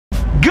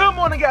Good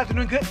morning, good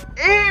afternoon, good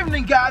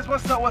evening, guys.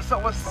 What's up,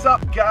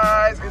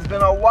 guys? It's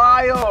been a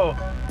while.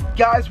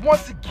 Guys,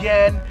 once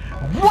again,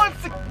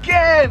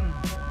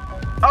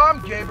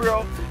 I'm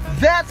Gabriel.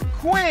 That's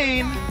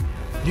Queen.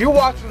 You're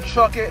watching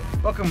TruckIt.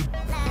 Welcome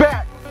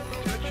back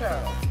to the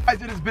channel.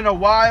 Guys, it has been a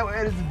while.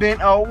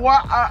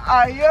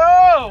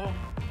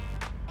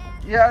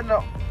 Yeah, I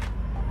know.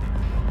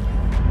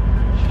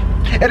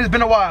 It has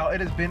been a while.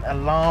 It has been a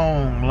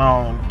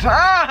long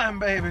time,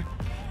 baby.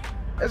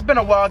 It's been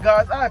a while,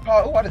 guys. I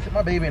apologize. Oh, I just hit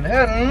my baby in the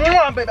head.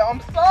 Mwah, baby. I'm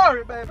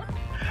sorry, baby.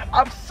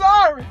 I'm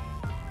sorry.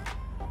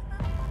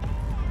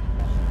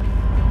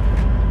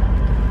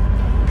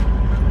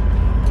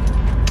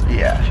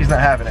 Yeah, she's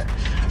not having it.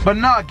 But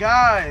nah,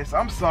 guys.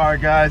 I'm sorry,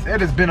 guys. It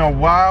has been a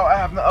while. I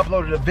have not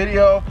uploaded a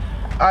video.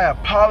 I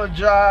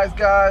apologize,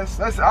 guys.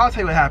 I'll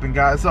tell you what happened,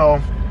 guys.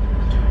 So,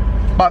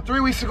 about 3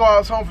 weeks ago, I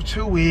was home for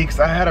 2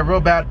 weeks. I had a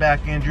real bad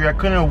back injury. I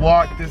couldn't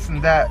walk, this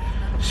and that.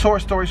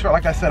 Short story short,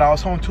 like I said, I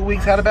was home 2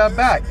 weeks, had a bad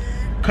back.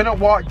 Couldn't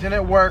walk,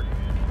 didn't work.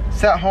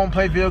 Sat home,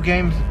 played video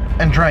games,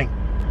 and drank.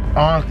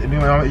 Honestly, you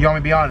want me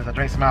to be honest, I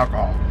drank some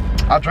alcohol.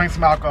 I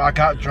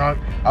got drunk.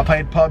 I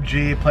played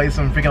PUBG, played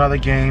some freaking other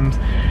games.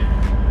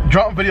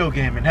 Drunk video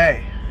gaming.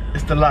 Hey,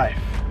 it's the life.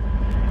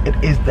 It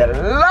is the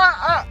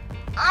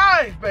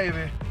life,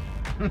 baby.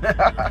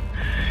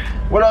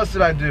 What else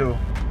did I do?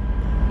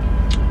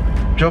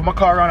 Drove my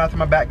car around after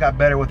my back got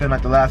better within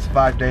like the last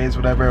 5 days,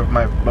 whatever, of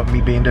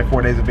me being there,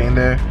 4 days of being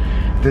there,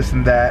 this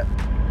and that.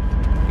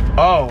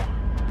 Oh,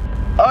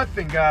 other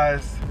thing,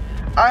 guys,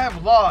 I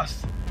have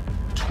lost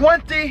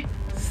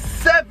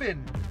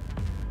 27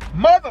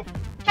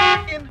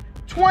 motherfucking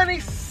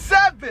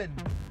 27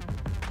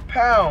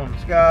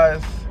 pounds,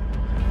 guys.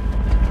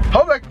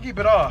 Hope I can keep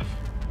it off.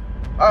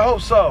 I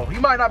hope so. You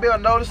might not be able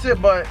to notice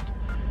it, but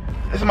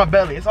it's in my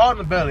belly. It's all in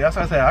the belly. That's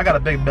what I said. I got a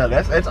big belly.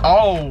 It's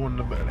all in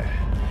the belly.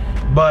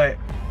 But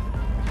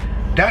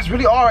that's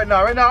really all right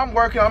now. Right now I'm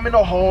working, I'm in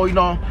the hole, you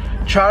know,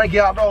 trying to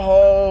get out the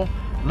hole,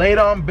 late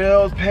on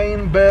bills,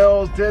 paying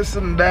bills, this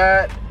and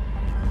that.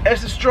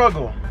 It's a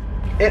struggle.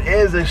 It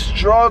is a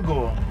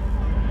struggle.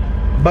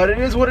 But it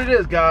is what it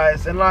is,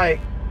 guys. And like,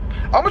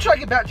 I'm gonna try to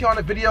get back to you on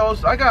the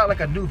videos. I got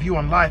like a new view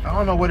on life. I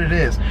don't know what it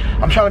is.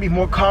 I'm trying to be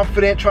more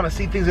confident, trying to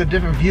see things in a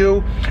different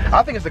view.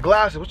 I think it's the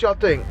glasses. What y'all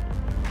think?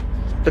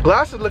 The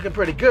glasses looking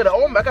pretty good.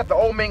 I got the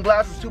old man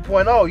glasses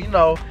 2.0, you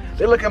know.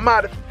 They're looking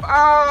mighty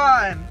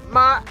fine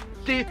on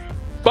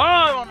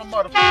the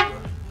motherfucker.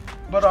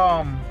 But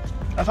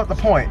that's not the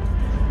point.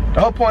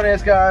 The whole point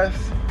is, guys,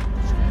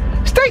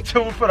 stay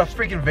tuned for the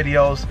freaking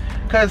videos,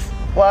 cause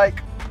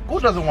like, who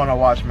doesn't want to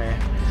watch me?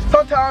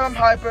 Sometimes I'm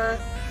hyper,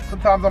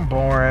 sometimes I'm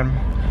boring,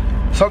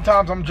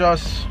 sometimes I'm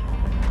just,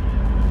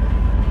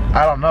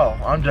 I don't know,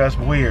 I'm just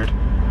weird.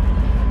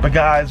 But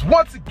guys,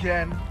 once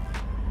again,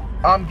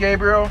 I'm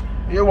Gabriel.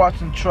 You're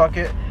watching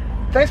TruckIt.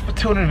 Thanks for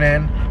tuning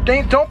in.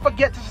 Don't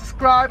forget to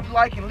subscribe,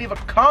 like, and leave a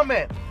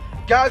comment.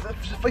 Guys,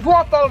 if you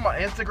want to follow my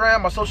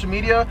Instagram, my social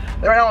media,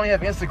 I only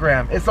have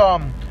Instagram. It's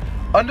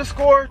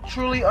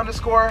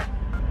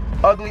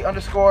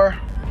 _truly_ugly_.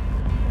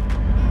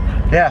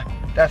 Yeah,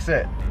 that's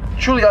it.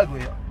 Truly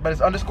ugly. But it's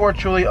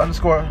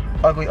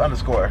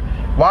 _truly_ugly_.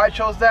 Why I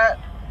chose that?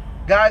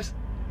 Guys,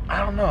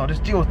 I don't know.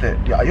 Just deal with it.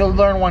 Yeah, you'll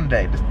learn one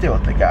day. Just deal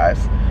with it,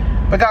 guys.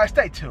 But guys,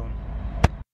 stay tuned.